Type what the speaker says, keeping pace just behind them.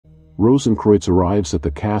Rosenkreutz arrives at the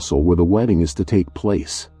castle where the wedding is to take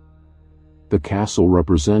place. The castle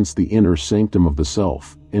represents the inner sanctum of the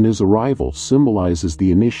self, and his arrival symbolizes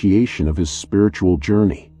the initiation of his spiritual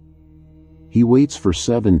journey. He waits for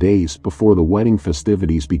 7 days before the wedding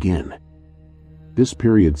festivities begin. This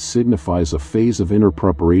period signifies a phase of inner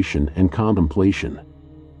preparation and contemplation.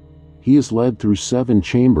 He is led through 7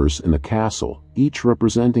 chambers in the castle, each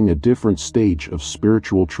representing a different stage of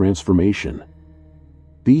spiritual transformation.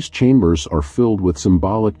 These chambers are filled with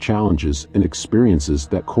symbolic challenges and experiences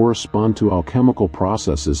that correspond to alchemical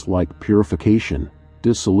processes like purification,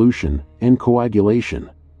 dissolution, and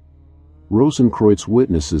coagulation. Rosenkreutz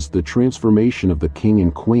witnesses the transformation of the king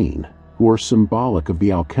and queen, who are symbolic of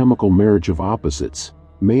the alchemical marriage of opposites,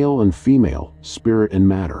 male and female, spirit and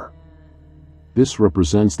matter. This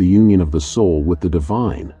represents the union of the soul with the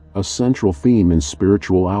divine, a central theme in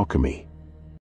spiritual alchemy.